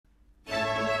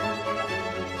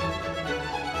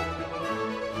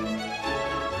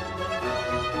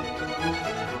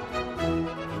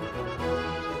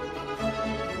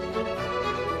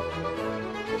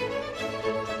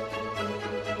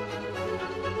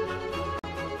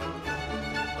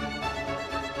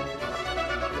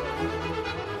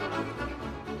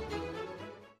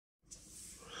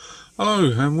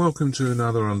Hello and welcome to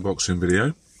another unboxing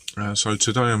video. So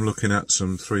today I'm looking at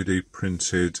some 3D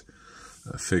printed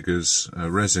figures,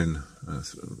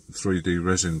 3D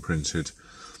resin printed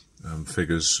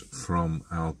figures from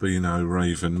Albino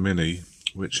Raven Mini,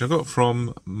 which I got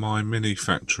from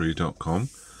myminifactory.com.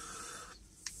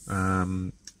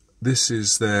 This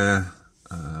is their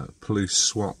Police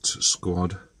SWAT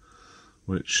squad,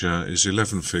 which is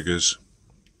 11 figures.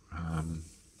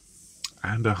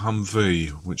 And a Humvee,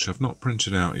 which I've not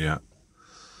printed out yet.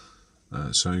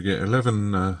 So you get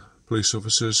 11 police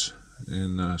officers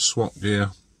in SWAT gear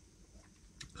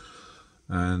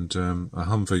and a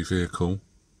Humvee vehicle.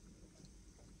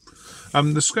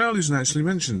 The scale isn't actually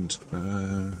mentioned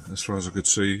as far as I could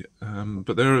see,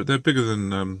 but they're bigger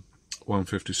than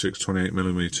 156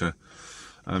 28mm.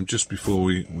 Just before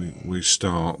we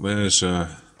start, there's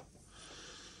a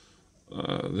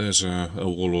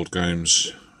Warlord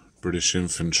Games British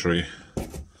Infantry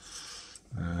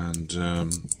and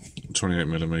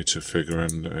 28mm figure,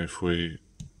 and if we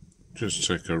just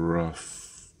take a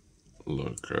rough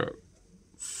look at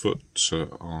foot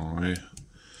to eye,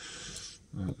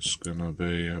 that's going to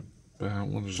be about,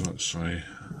 what does that say?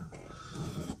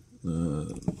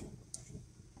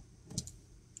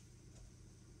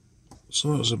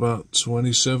 So that's about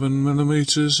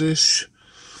 27mm ish.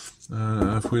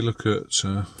 If we look at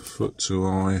foot to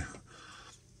eye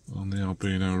on the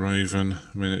Albino Raven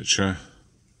miniature,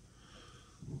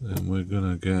 then we're going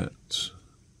to get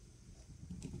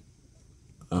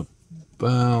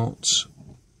about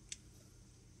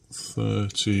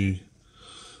 34mm.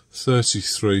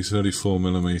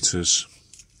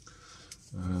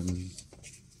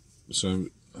 So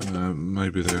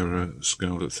maybe they're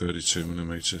scaled at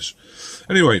 32mm.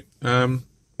 Anyway,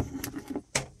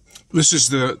 this is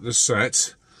the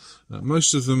set.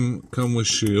 Most of them come with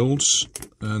shields,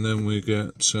 and then we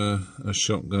get a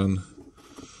shotgun,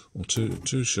 or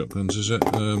two shotguns, is it?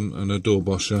 And a door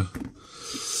bosher.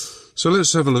 So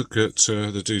let's have a look at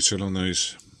the detail on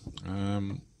these.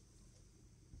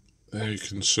 There you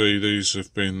can see these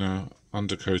have been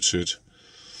undercoated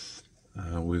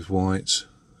with white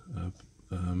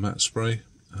matte spray,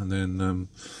 and then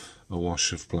a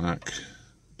wash of black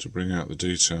to bring out the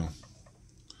detail.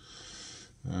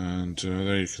 And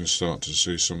there you can start to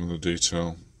see some of the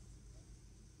detail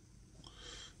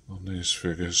on these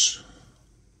figures.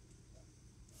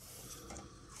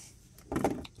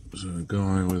 So a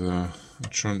guy with a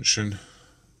truncheon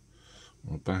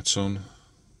or a baton.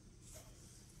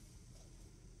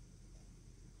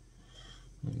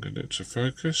 I'll get it to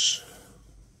focus.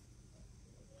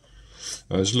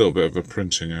 There's a little bit of a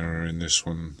printing error in this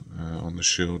one on the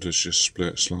shield, it's just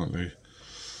split slightly.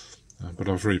 But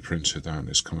I've reprinted that and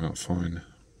it's come out fine.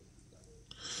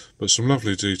 But some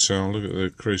lovely detail. Look at the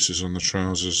creases on the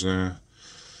trousers there,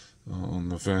 on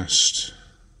the vest,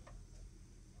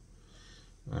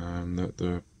 and that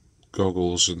the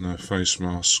goggles and the face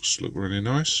masks look really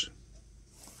nice.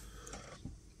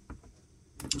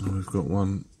 And we've got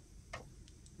one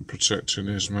protecting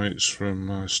his mates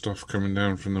from stuff coming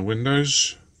down from the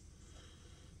windows.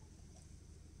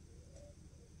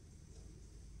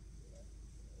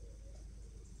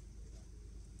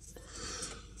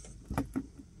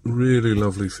 Really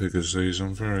lovely figures these.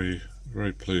 I'm very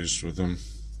pleased with them.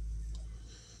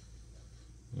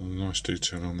 A nice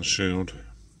detail on the shield.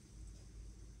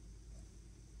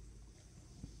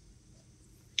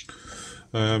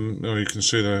 You can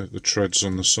see the treads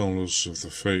on the soles of the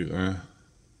feet there.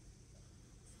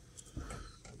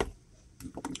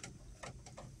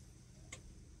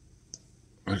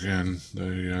 Again,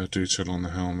 the detail on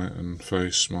the helmet and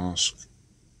face mask.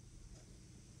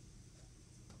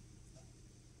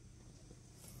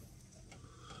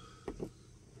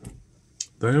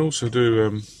 They also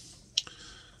do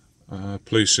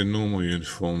police in normal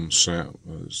uniform set. I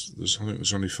think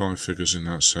there's only 5 figures in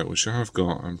that set, which I have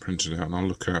got and printed out, and I'll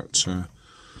look at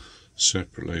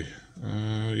separately.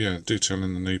 Yeah, detail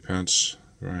in the knee pads,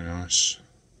 very nice.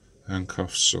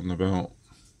 Handcuffs on the belt.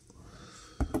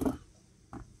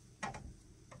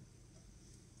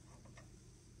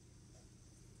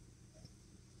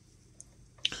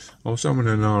 I was having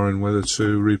an hour in whether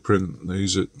to reprint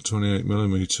these at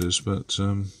 28mm, but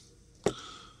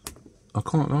I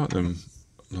quite like them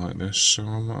like this, so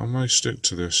I may stick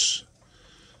to this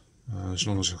as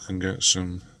long as I can get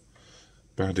some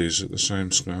baddies at the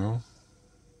same scale.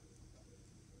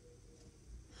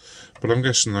 But I'm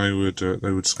guessing they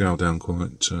would scale down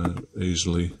quite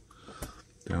easily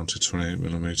down to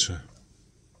 28mm.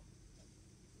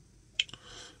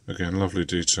 Again, lovely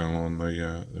detail on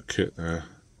the kit there.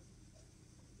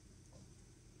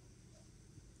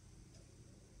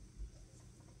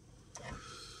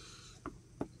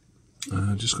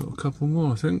 Just got a couple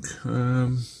more, I think.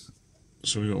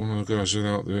 So we got one of the guys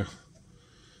without the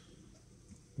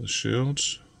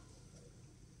shields.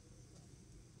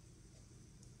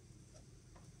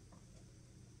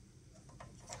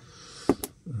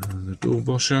 And the door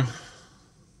bosher.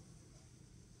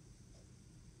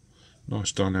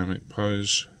 Nice dynamic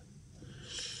pose.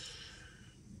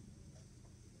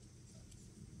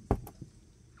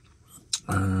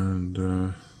 And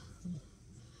the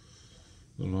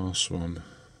last one.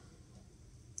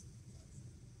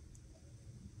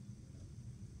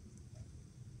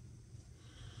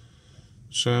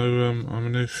 So, I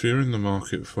mean, if you're in the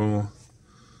market for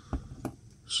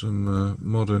some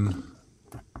modern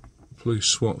police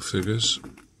SWAT figures,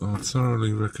 I'd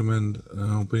thoroughly recommend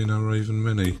Albino Raven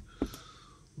Mini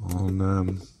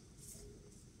on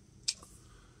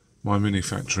my Mini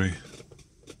Factory.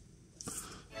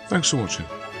 Thanks for watching.